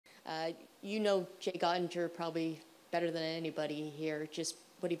You know Jake Oettinger probably better than anybody here. Just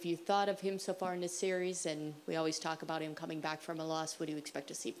what have you thought of him so far in this series? And we always talk about him coming back from a loss. What do you expect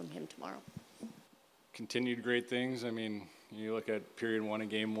to see from him tomorrow? Continued great things. I mean, you look at period one and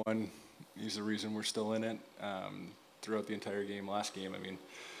game one, he's the reason we're still in it. Throughout the entire game, last game, I mean,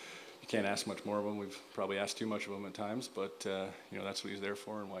 you can't ask much more of him. We've probably asked too much of him at times, but you know, that's what he's there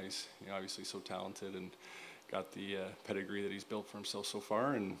for and why he's, you know, obviously so talented and got the pedigree that he's built for himself so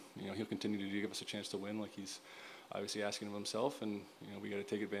far. And you know, he'll continue to give us a chance to win, like he's obviously asking of himself. And you know, we got to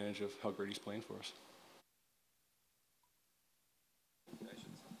take advantage of how great he's playing for us.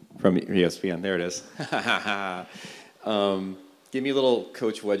 From ESPN, there it is. Give me a little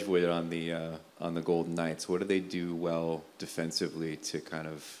Coach Wedgewood on the Golden Knights. What do they do well defensively to kind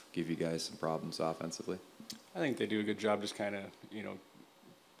of give you guys some problems offensively? I think they do a good job just kind of, you know,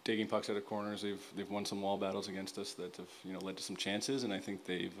 digging pucks out of corners. They've won some wall battles against us that have, you know, led to some chances, and I think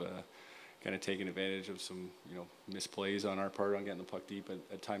they've kind of taken advantage of some, you know, misplays on our part on getting the puck deep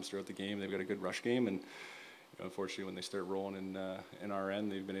at times throughout the game. They've got a good rush game, and you know, unfortunately when they start rolling in our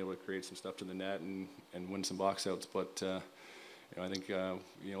end, they've been able to create some stuff to the net and win some box outs. But you know, I think you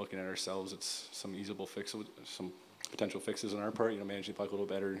know, looking at ourselves, it's some easeable fix, some potential fixes on our part. You know, managing the puck a little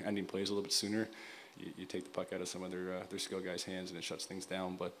better, ending plays a little bit sooner. You take the puck out of some of their skill guys' hands and it shuts things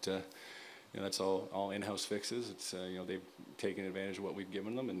down. But you know, that's all in-house fixes. It's you know, they've taken advantage of what we've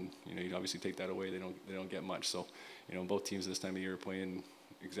given them, and you know, you obviously take that away, they don't get much. So you know, both teams this time of year are playing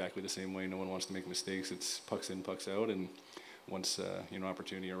exactly the same way. No one wants to make mistakes. It's pucks in, pucks out, and once you know,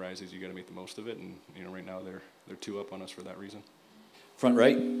 opportunity arises, you got to make the most of it. And you know, right now they're 2 up on us for that reason. Front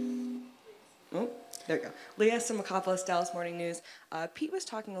right. Oh, there we go. Leah Simakopoulos, Dallas Morning News. Pete was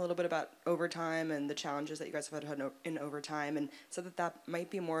talking a little bit about overtime and the challenges that you guys have had in overtime, and said that that might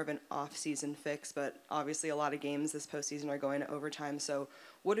be more of an off-season fix, but obviously a lot of games this postseason are going to overtime. So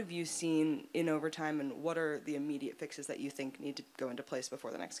what have you seen in overtime, and what are the immediate fixes that you think need to go into place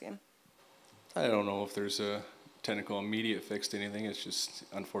before the next game? I don't know if there's a technical immediate fix to anything. It's just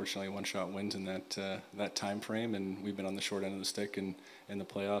unfortunately one-shot wins in that time frame, and we've been on the short end of the stick in the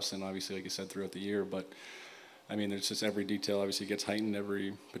playoffs, and obviously, like you said, throughout the year. But I mean, there's just every detail obviously gets heightened.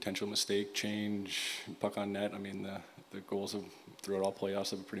 Every potential mistake, change, puck on net. I mean, the goals of throughout all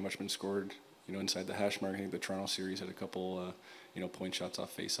playoffs have pretty much been scored, you know, inside the hash mark. I think the Toronto series had a couple you know, point shots off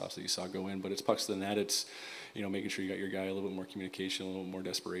face-offs that you saw go in, but it's pucks to the net. It's, you know, making sure you got your guy a little bit more communication, a little more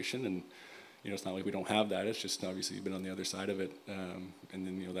desperation, and you know, it's not like we don't have that. It's just obviously you've been on the other side of it, and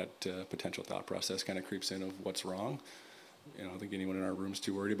then you know, that potential thought process kind of creeps in of what's wrong. You know, I don't think anyone in our room's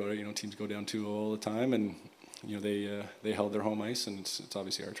too worried about it. You know, teams go down 2-0 all the time, and you know, they held their home ice, and it's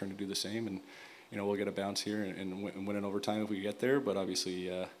obviously our turn to do the same. And you know, we'll get a bounce here and win in overtime if we get there. But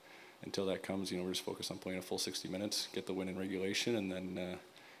obviously, until that comes, you know, we're just focused on playing a full 60 minutes, get the win in regulation, and then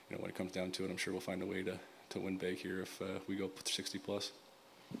you know, when it comes down to it, I'm sure we'll find a way to win big here if we go 60 plus.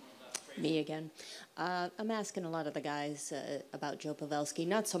 Me again. I'm asking a lot of the guys about Joe Pavelski,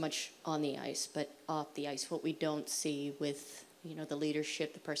 not so much on the ice, but off the ice, what we don't see with, you know, the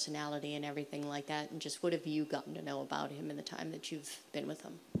leadership, the personality, and everything like that. And just what have you gotten to know about him in the time that you've been with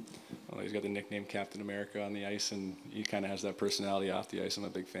him? Well, he's got the nickname Captain America on the ice, and he kind of has that personality off the ice. I'm a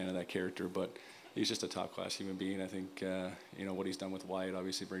big fan of that character, but he's just a top-class human being. I think, you know, what he's done with Wyatt,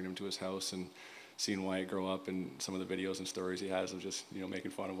 obviously bringing him to his house and seeing Wyatt grow up, and some of the videos and stories he has of just, you know, making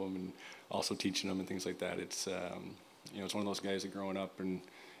fun of him and also teaching him and things like that. It's, you know, it's one of those guys that growing up, and,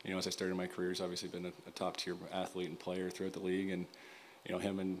 you know, as I started my career, he's obviously been a top-tier athlete and player throughout the league. And, you know,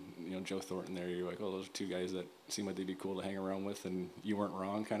 him and, you know, Joe Thornton there, you're like, oh, those are 2 guys that seem like they'd be cool to hang around with, and you weren't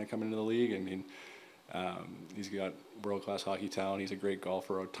wrong kind of coming into the league. I mean, he's got world-class hockey talent. He's a great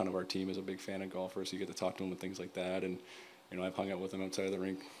golfer. A ton of our team is a big fan of golfers, so you get to talk to him and things like that. And, you know, I've hung out with him outside of the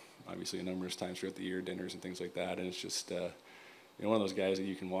rink obviously a numerous times throughout the year, dinners and things like that, and it's just you know, one of those guys that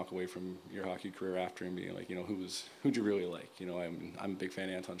you can walk away from your hockey career after and being like, you know, who'd you really like? You know, I'm a big fan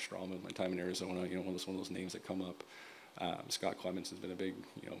of Anton Strawman. My time in Arizona, you know, one of those names that come up. Scott Clemens has been a big,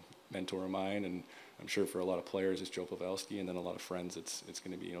 you know, mentor of mine, and I'm sure for a lot of players it's Joe Pavelski, and then a lot of friends it's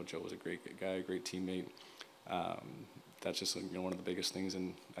going to be, you know, Joe was a great guy, a great teammate. That's just, you know, one of the biggest things,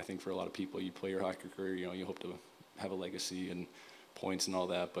 and I think for a lot of people, you play your hockey career, you know, you hope to have a legacy and points and all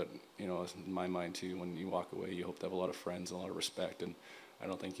that, but you know, in my mind too, when you walk away, you hope to have a lot of friends and a lot of respect, and I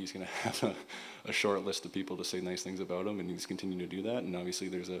don't think he's going to have a short list of people to say nice things about him, and he's continuing to do that. And obviously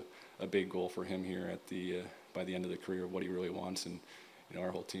there's a big goal for him here at the by the end of the career of what he really wants, and you know,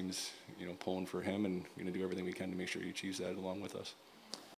 our whole team's, you know, pulling for him and going to do everything we can to make sure he achieves that along with us.